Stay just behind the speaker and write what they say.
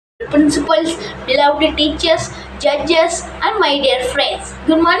principals, beloved teachers, judges, and my dear friends.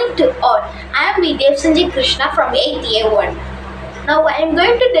 Good morning to all. I am Vidya Sanjay Krishna from 8th A1. Now I am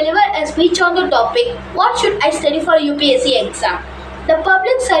going to deliver a speech on the topic, what should I study for UPSC exam? The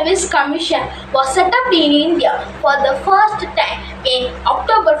Public Service Commission was set up in India for the first time in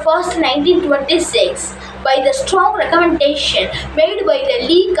October 1st, 1926 by the strong recommendation made by the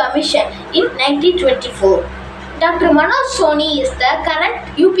Lee Commission in 1924. Dr. Manoj Soni is the current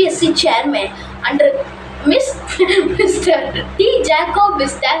UPSC chairman and Mr. T. Jacob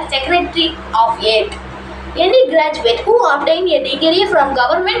is the secretary of it. Any graduate who obtained a degree from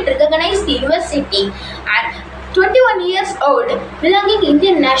government recognized university and 21 years old belonging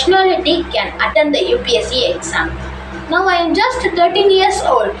Indian nationality can attend the UPSC exam. Now I am just 13 years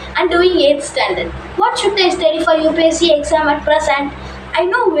old and doing 8th standard. What should I study for UPSC exam at present? I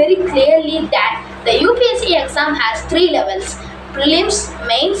know very clearly that the UPSC exam has 3 levels: prelims,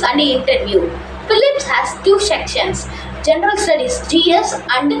 mains and interview. Prelims has 2 sections: General Studies GS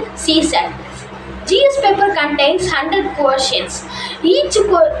and CSAT. GS paper contains 100 questions. Each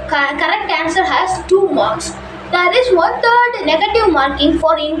correct answer has 2 marks. There is 1/3 negative marking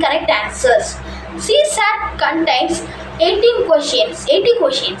for incorrect answers. CSAT contains 80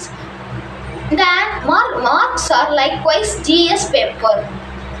 questions. Then marks are likewise GS paper.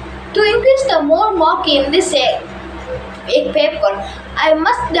 To increase the more mark in this paper, I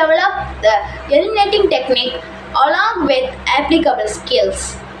must develop the eliminating technique along with applicable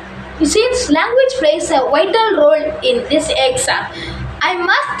skills. Since language plays a vital role in this exam, I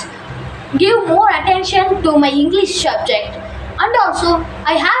must give more attention to my English subject, and also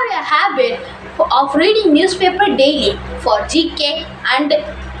I have a habit of reading newspaper daily for GK and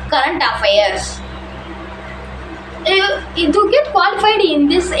current affairs. To get qualified in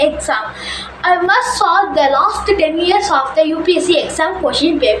this exam, I must solve the last 10 years of the UPSC exam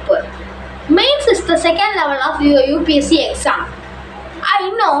question paper. Mains is the second level of your UPSC exam. I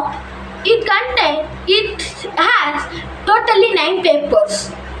know it has totally 9 papers.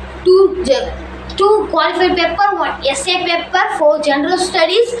 2 qualified paper, 1 essay paper, 4 general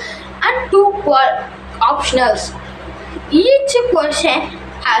studies and 2 optionals. Each question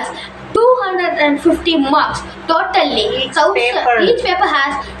has 250 marks totally. Each paper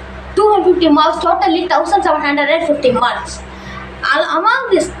has 250 marks totally, 1750 marks. Among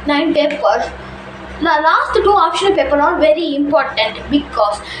these 9 papers, the last 2 optional papers are very important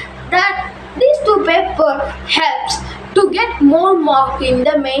because these 2 papers helps to get more mark in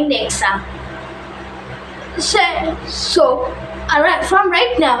the main exam. From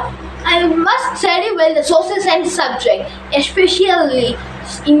right now, I must study well the social science subject, especially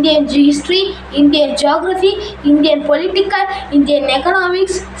Indian history, Indian geography, Indian political, Indian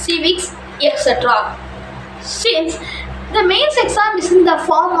economics, civics, etc. Since the mains exam is in the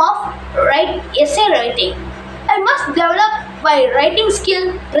form of essay writing, I must develop my writing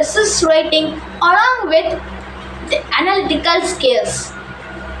skill, precise writing, along with the analytical skills.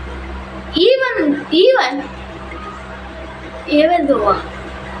 Even though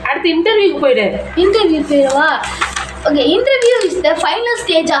அடுத்து interview போயிடு. Okay, interview is the final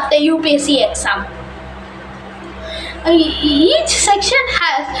stage of the UPSC exam. Each section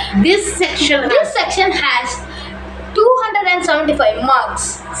has This section has 275 marks.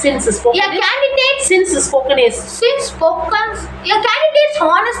 Since spoken your candidate's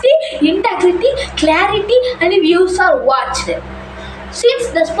honesty, integrity, clarity and views are watched. Since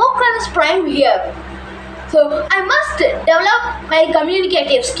the spoken is prime here, so I must develop my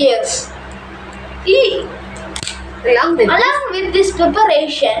communicative skills. Along with this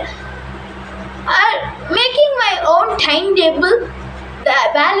preparation, making my own timetable, the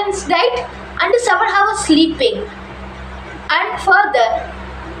balanced diet and 7 hours sleeping. And further,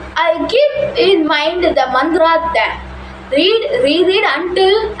 I keep in mind the mantra that reread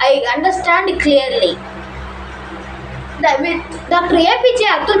until I understand clearly. With Dr. APJ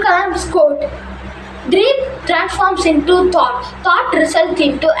Abdul Kalam's quote, dream transforms into thought results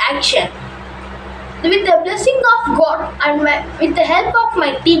into action. With the blessing of God and with the help of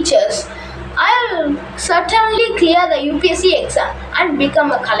my teachers, I will certainly clear the UPSC exam and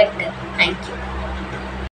become a collector. Thank you.